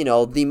 Like,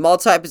 the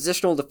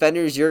multi-positional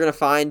defenders you're going to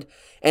find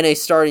in a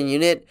starting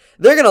unit,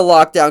 they're going to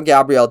lock down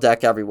Gabriel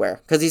Deck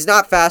everywhere because he's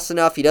not fast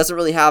enough. He doesn't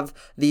really have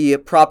the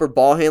proper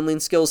ball handling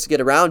skills to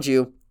get around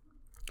you.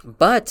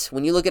 But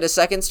when you look at a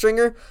second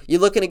stringer,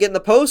 you're looking to get in the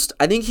post,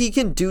 I think he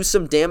can do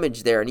some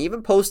damage there. And he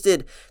even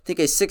posted, I think,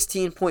 a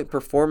 16-point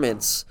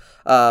performance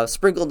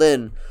sprinkled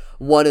in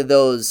one of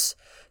those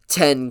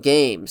 10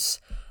 games.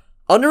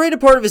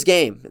 Underrated part of his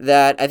game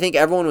that I think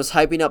everyone was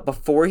hyping up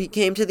before he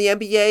came to the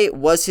NBA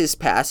was his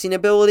passing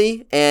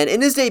ability. And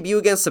in his debut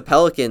against the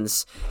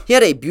Pelicans, he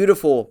had a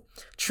beautiful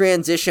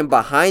transition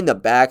behind the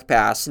back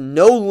pass.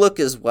 No look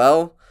as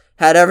well.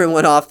 Had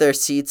everyone off their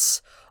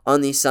seats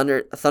on the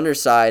Thunder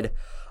side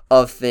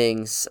of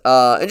things.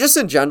 And just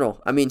in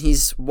general, I mean,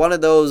 he's one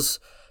of those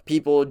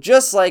people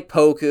just like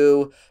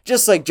Poku,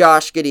 just like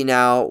Josh Giddey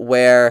now,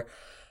 where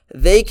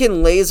they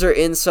can laser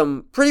in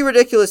some pretty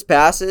ridiculous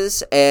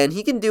passes, and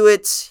he can do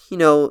it,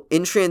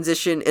 in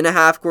transition, in a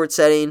half-court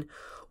setting,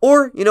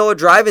 or, a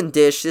drive and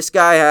dish. This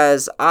guy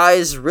has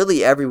eyes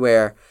really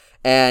everywhere,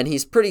 and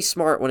he's pretty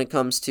smart when it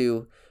comes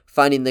to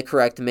finding the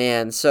correct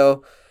man.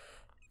 So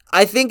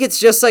I think it's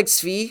just like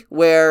Svi,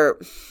 where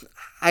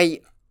I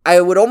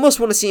would almost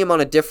want to see him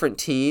on a different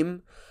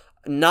team,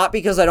 not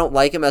because I don't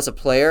like him as a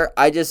player.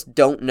 I just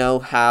don't know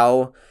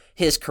how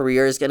his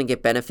career is going to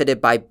get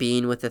benefited by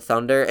being with the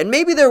Thunder. And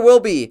maybe there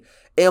will be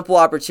ample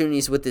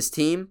opportunities with this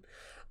team.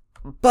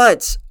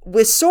 But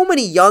with so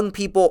many young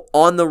people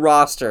on the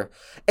roster,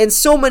 and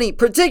so many,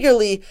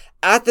 particularly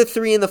at the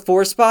 3 and the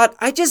 4 spot,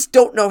 I just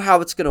don't know how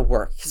it's going to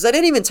work. Because I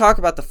didn't even talk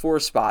about the 4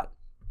 spot.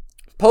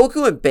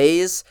 Poku and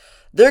Baze,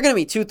 they're going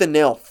to be tooth and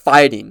nail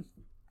fighting.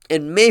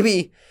 And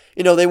maybe,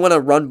 they want to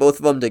run both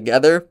of them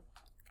together.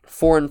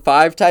 4 and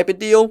 5 type of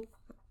deal.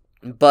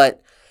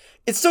 But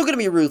it's still going to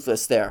be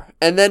ruthless there.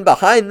 And then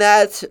behind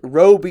that,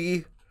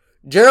 Roby,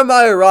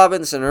 Jeremiah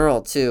Robinson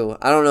Earl too.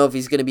 I don't know if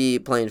he's going to be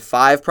playing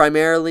 5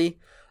 primarily.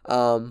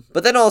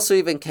 But then also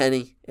even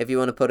Kenny, if you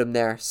want to put him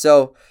there.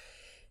 So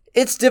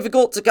it's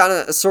difficult to kind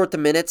of sort the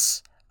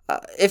minutes.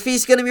 If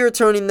he's going to be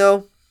returning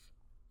though,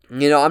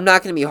 I'm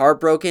not going to be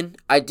heartbroken.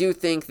 I do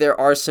think there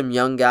are some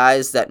young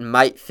guys that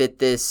might fit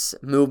this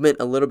movement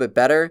a little bit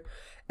better.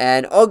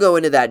 And I'll go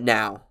into that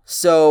now.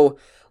 So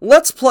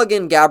let's plug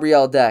in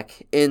Gabriel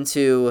Deck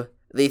into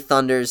the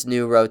Thunder's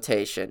new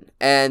rotation.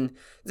 And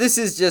this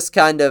is just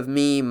kind of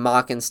me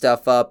mocking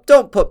stuff up.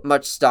 Don't put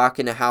much stock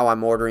into how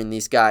I'm ordering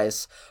these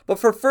guys. But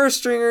for first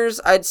stringers,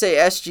 I'd say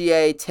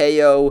SGA,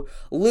 Teo,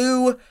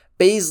 Lou,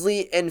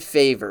 Baisley, and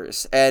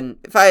Favors. And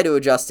if I had to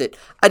adjust it,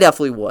 I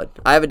definitely would.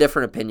 I have a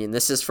different opinion.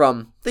 This is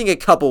from, I think, a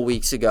couple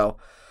weeks ago.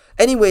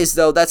 Anyways,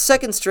 though, that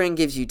second string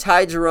gives you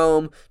Ty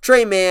Jerome,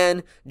 Trey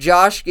Mann,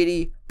 Josh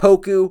Giddey,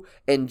 Poku,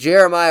 and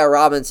Jeremiah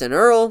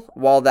Robinson-Earl,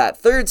 while that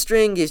third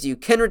string gives you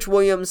Kenrich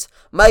Williams,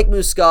 Mike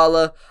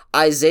Muscala,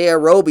 Isaiah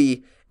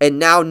Roby, and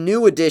now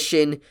new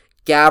addition,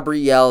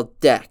 Gabriel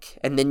Deck.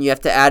 And then you have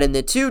to add in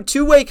the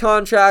two-way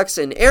contracts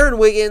and Aaron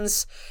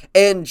Wiggins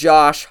and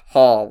Josh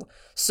Hall.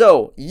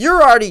 So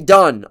you're already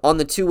done on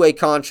the two-way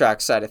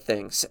contract side of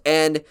things.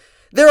 And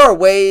there are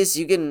ways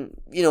you can,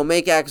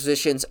 make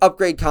acquisitions,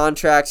 upgrade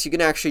contracts. You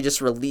can actually just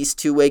release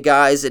two-way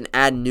guys and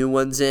add new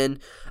ones in.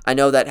 I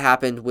know that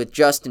happened with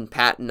Justin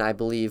Patton, I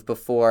believe,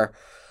 before.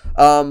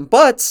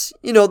 But,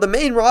 the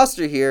main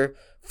roster here,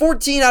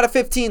 14 out of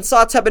 15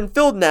 slots have been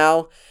filled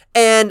now.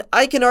 And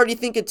I can already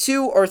think of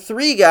 2 or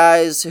 3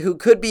 guys who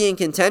could be in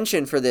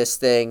contention for this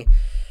thing.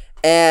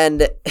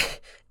 And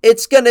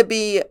it's going to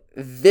be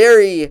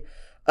very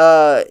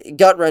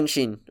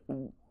gut-wrenching,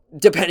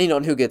 depending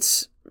on who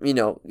gets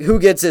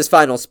his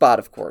final spot,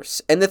 of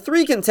course. And the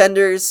 3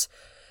 contenders,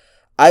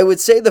 I would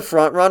say the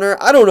front runner.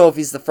 I don't know if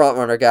he's the front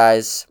runner,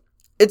 guys.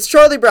 It's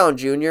Charlie Brown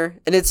Jr.,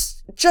 and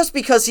it's just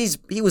because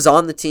he was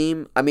on the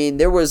team. I mean,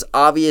 there was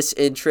obvious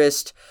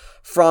interest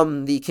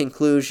from the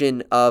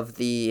conclusion of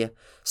the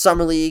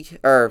Summer League,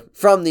 or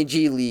from the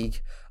G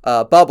League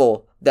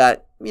bubble,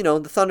 that,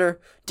 the Thunder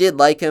did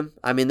like him.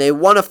 I mean, they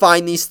want to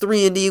find these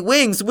 3-and-D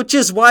wings, which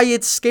is why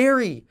it's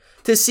scary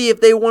to see if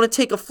they want to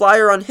take a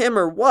flyer on him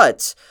or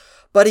what.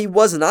 But he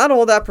was not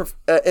all that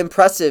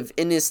impressive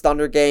in his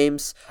Thunder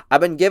games.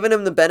 I've been giving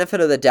him the benefit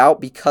of the doubt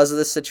because of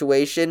the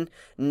situation.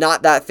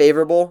 Not that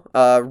favorable.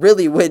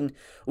 Really, when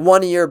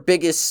one of your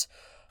biggest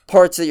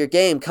parts of your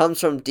game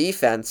comes from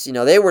defense,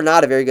 they were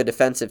not a very good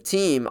defensive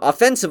team.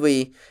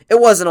 Offensively, it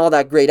wasn't all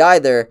that great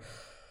either.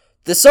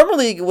 The Summer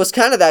League was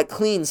kind of that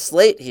clean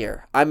slate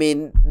here. I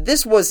mean,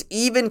 this was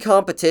even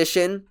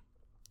competition.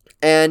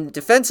 And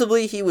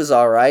defensively, he was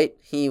all right.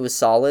 He was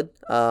solid.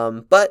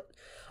 But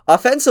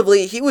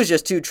offensively, he was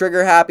just too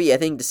trigger happy. I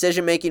think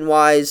decision-making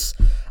wise,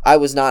 I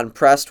was not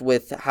impressed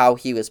with how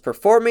he was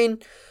performing.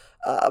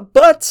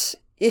 But,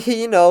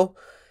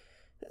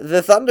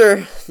 the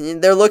Thunder,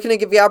 they're looking to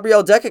give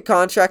Gabriel Deck a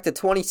contract at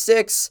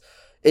 26.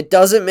 It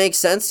doesn't make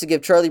sense to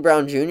give Charlie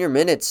Brown Jr.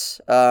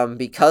 minutes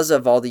because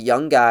of all the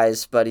young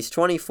guys, but he's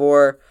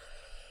 24.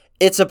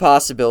 It's a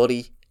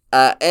possibility.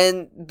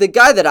 And the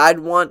guy that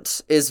I'd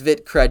want is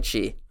Vit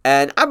Krejci.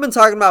 And I've been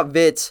talking about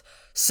Vit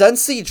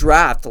since the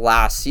draft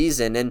last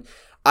season, and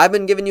I've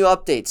been giving you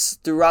updates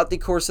throughout the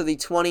course of the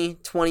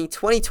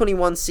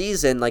 2020-2021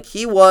 season. Like,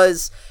 he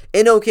was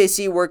in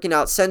OKC working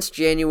out since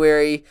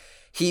January.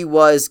 He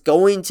was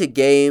going to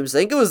games. I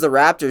think it was the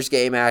Raptors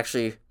game,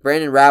 actually.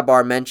 Brandon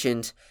Rabar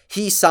mentioned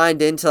he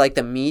signed into,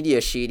 the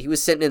media sheet. He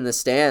was sitting in the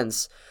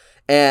stands,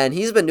 and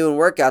he's been doing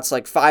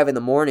workouts 5 in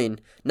the morning,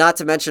 not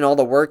to mention all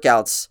the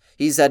workouts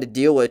he's had to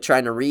deal with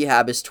trying to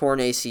rehab his torn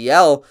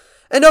ACL.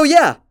 And oh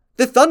yeah,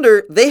 the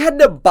Thunder, they had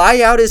to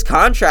buy out his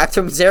contract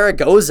from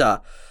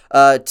Zaragoza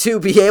to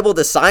be able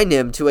to sign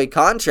him to a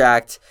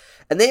contract,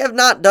 and they have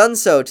not done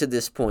so to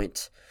this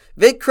point.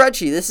 Vit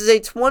Krejci, this is a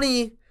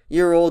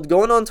 20-year-old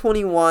going on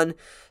 21,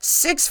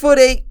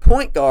 6'8"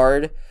 point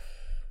guard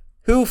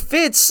who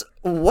fits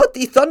what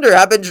the Thunder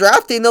have been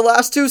drafting the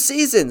last 2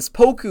 seasons.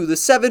 Poku, the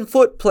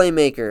 7-foot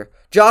playmaker.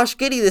 Josh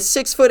Giddey, the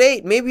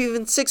 6'8", maybe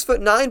even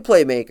 6'9"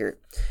 playmaker.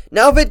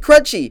 Now Vit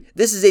Krejci,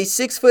 this is a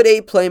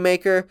 6'8"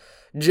 playmaker.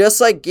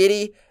 Just like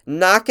Giddey,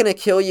 not going to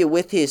kill you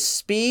with his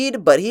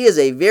speed, but he is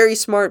a very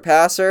smart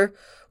passer.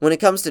 When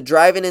it comes to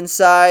driving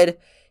inside,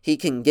 he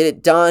can get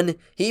it done.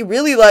 He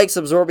really likes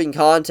absorbing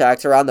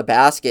contact around the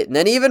basket. And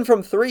then even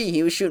from 3,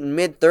 he was shooting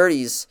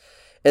mid-30s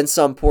in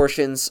some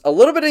portions. A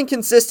little bit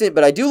inconsistent,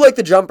 but I do like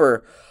the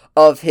jumper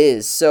of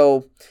his.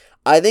 So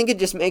I think it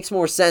just makes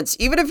more sense,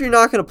 even if you're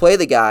not going to play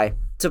the guy,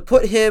 to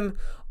put him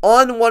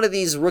on one of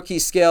these rookie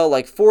scale,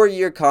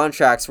 4-year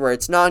contracts where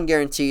it's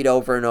non-guaranteed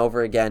over and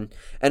over again.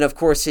 And of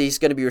course, he's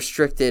going to be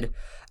restricted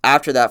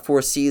after that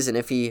 4th season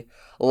if he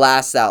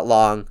lasts that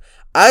long.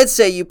 I'd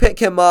say you pick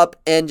him up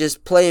and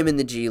just play him in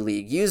the G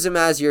League. Use him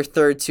as your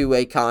third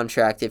 2-way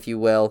contract, if you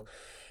will.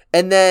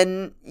 And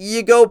then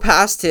you go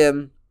past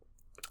him.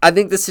 I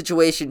think the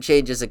situation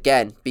changes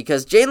again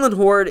because Jalen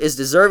Horde is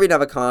deserving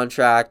of a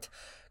contract.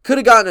 Could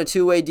have gotten a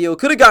 2-way deal.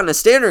 Could have gotten a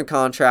standard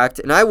contract,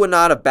 and I would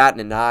not have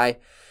batted an eye.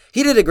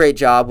 He did a great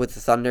job with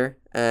the Thunder,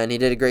 and he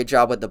did a great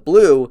job with the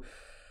Blue.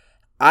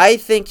 I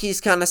think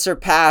he's kind of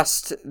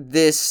surpassed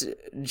this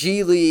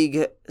G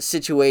League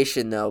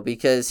situation, though,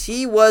 because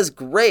he was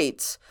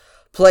great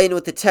playing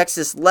with the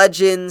Texas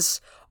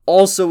Legends,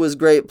 also was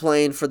great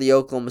playing for the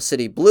Oklahoma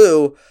City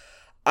Blue.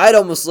 I'd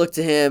almost look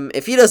to him,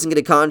 if he doesn't get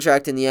a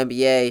contract in the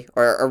NBA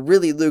or a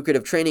really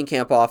lucrative training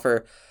camp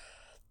offer,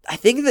 I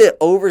think the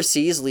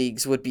overseas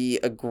leagues would be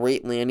a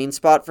great landing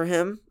spot for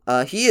him.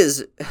 He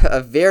is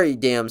a very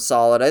damn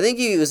solid. I think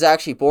he was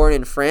actually born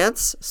in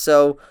France,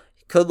 so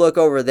could look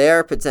over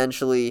there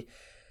potentially.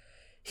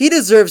 He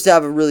deserves to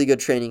have a really good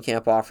training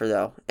camp offer,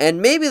 though.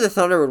 And maybe the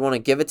Thunder would want to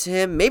give it to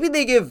him. Maybe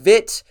they give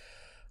Vit,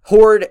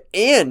 Horde,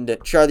 and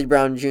Charlie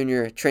Brown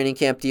Jr. training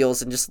camp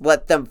deals and just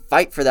let them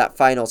fight for that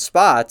final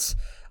spot.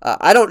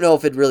 I don't know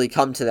if it'd really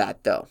come to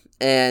that, though.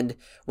 And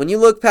when you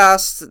look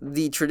past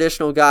the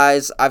traditional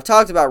guys, I've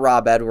talked about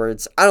Rob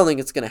Edwards. I don't think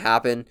it's going to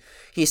happen.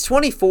 He's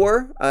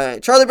 24.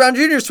 Charlie Brown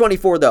Jr. is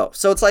 24, though.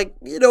 So it's like,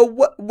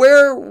 what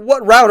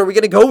route are we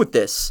going to go with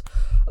this?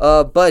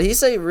 But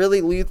he's a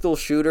really lethal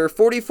shooter.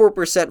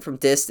 44% from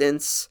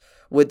distance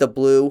with the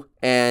blue.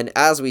 And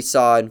as we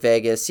saw in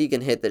Vegas, he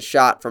can hit the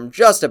shot from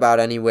just about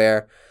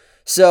anywhere.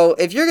 So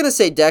if you're going to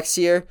say Dex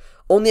here,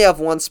 only have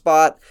one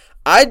spot,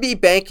 I'd be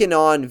banking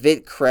on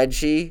Vit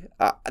Krejci.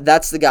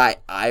 That's the guy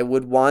I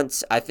would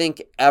want. I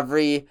think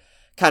every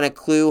kind of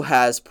clue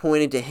has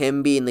pointed to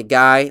him being the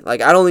guy.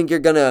 Like, I don't think you're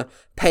going to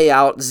pay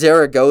out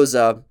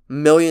Zaragoza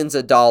millions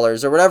of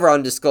dollars or whatever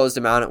undisclosed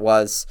amount it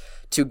was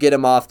to get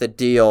him off the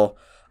deal,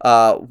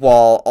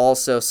 while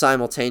also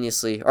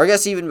simultaneously, or I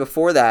guess even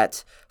before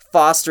that,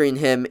 fostering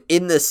him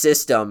in the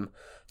system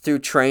through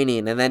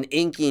training and then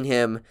inking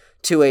him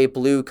to a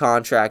blue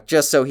contract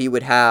just so he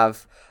would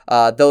have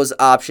those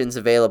options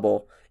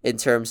available in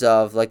terms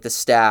of like the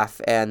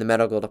staff and the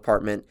medical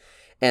department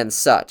and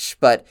such.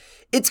 But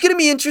it's going to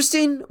be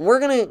interesting. We're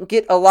going to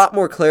get a lot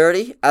more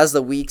clarity as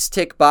the weeks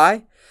tick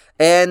by.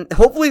 And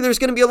hopefully there's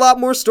going to be a lot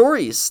more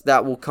stories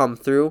that will come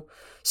through.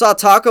 Saw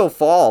Taco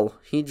Fall.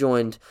 He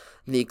joined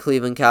the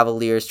Cleveland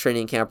Cavaliers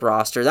training camp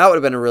roster. That would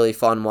have been a really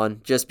fun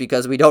one just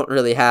because we don't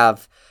really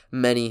have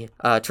many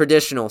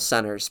traditional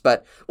centers,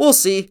 but we'll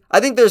see. I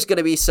think there's going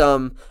to be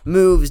some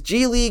moves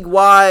G League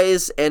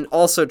wise and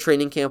also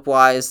training camp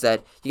wise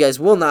that you guys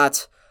will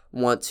not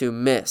want to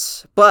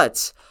miss.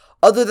 But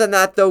other than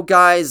that though,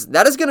 guys,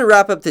 that is going to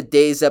wrap up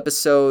today's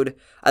episode.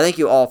 I thank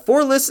you all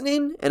for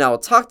listening, and I will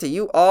talk to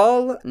you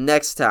all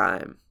next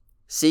time.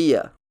 See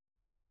ya.